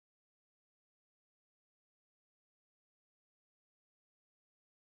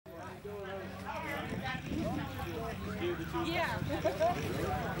Yeah.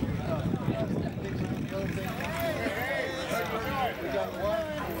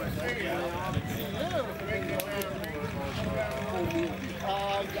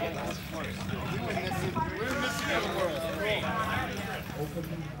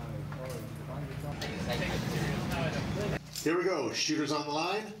 Here we go. Shooters on the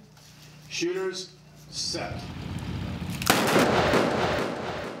line. Shooters set.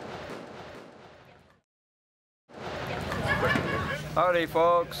 Howdy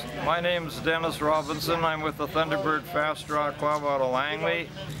folks, my name is Dennis Robinson. I'm with the Thunderbird Fast Draw Club out of Langley.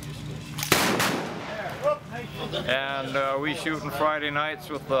 And we shooting Friday nights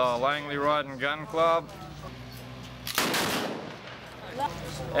with the Langley Rod and Gun Club.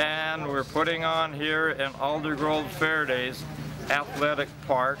 And we're putting on here in Aldergrove Fair Days Athletic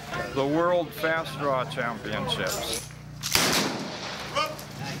Park the World Fast Draw Championships.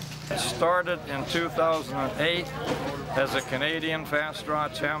 It started in 2008 as a Canadian Fast Draw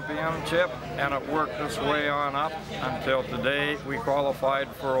Championship, and it worked its way on up until today we qualified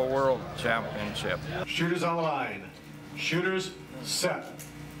for a World Championship. Shooters on the line. Shooters set.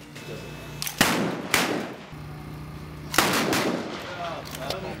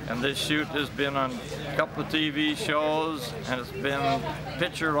 And this shoot has been on a couple of TV shows, and it's been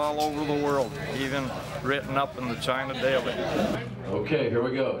pictured all over the world, even written up in the China Daily. Okay, here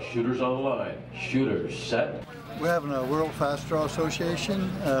we go. Shooters on the line. Shooters set. We're having a World Fast Draw Association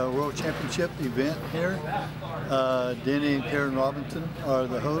World Championship event here. Denny and Karen Robinson are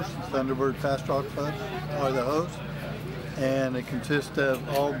the hosts. Thunderbird Fast Draw Club are the hosts. And it consists of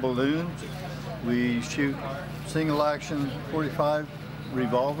all balloons. We shoot single action 45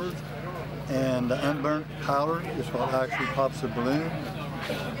 revolvers, and the unburnt powder is what actually pops the balloon.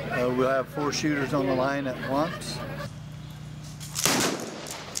 We'll have 4 shooters on the line at once.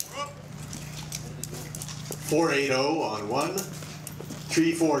 480 on 1,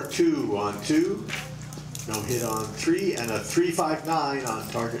 342 on 2, no hit on 3, and a 359 on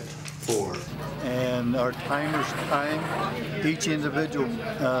target 4. And our timers time each individual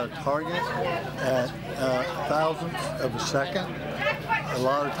target at thousandths of a second. A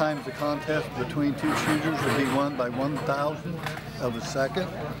lot of times the contest between 2 shooters will be won by 1,000th of a second.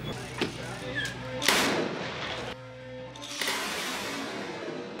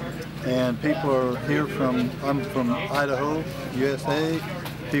 And people are here I'm from Idaho, USA.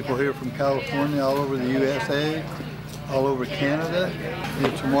 People here from California, all over the USA, all over Canada.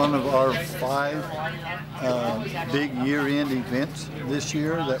 It's one of our 5 big year-end events this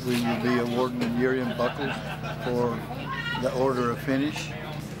year that we will be awarding year-end buckles for the order of finish.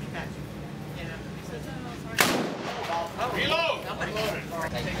 Reload!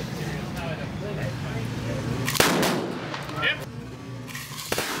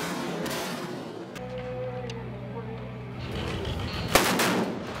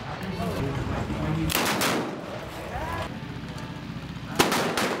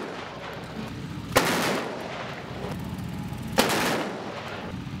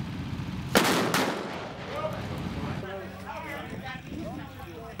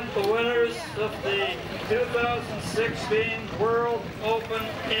 The winners of the 2016 World Open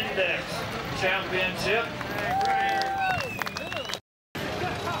Index Championship.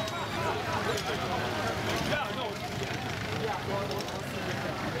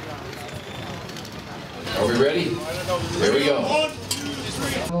 Are we ready? Here we go.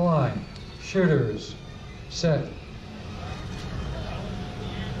 The line. Shooters set.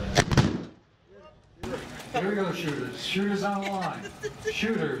 Here we go, shooters. Shooters on the line.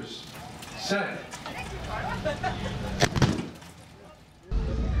 Shooters set.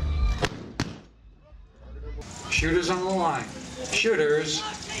 Shooters on the line. Shooters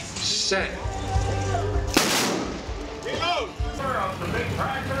set. Reload! The big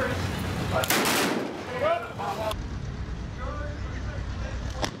tractors.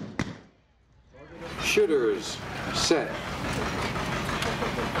 Shooters set.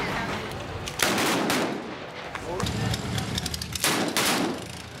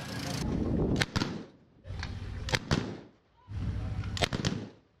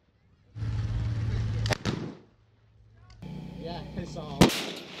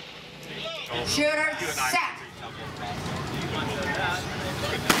 Shooter set.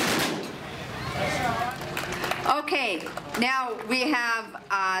 Okay, now we have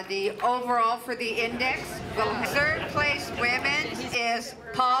the overall for the index. Third place women is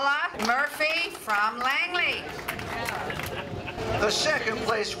Paula Murphy from Langley. The second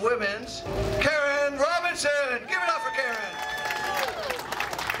place women's, Karen Robinson. Give it up for Karen.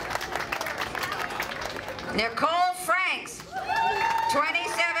 Nicole Franks,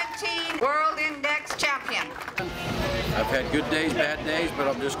 2017 World Index Champion. I've had good days, bad days, but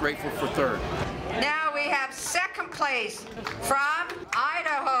I'm just grateful for third. Now we have second place from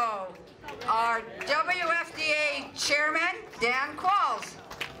Idaho, our WFDA chairman, Dan Qualls.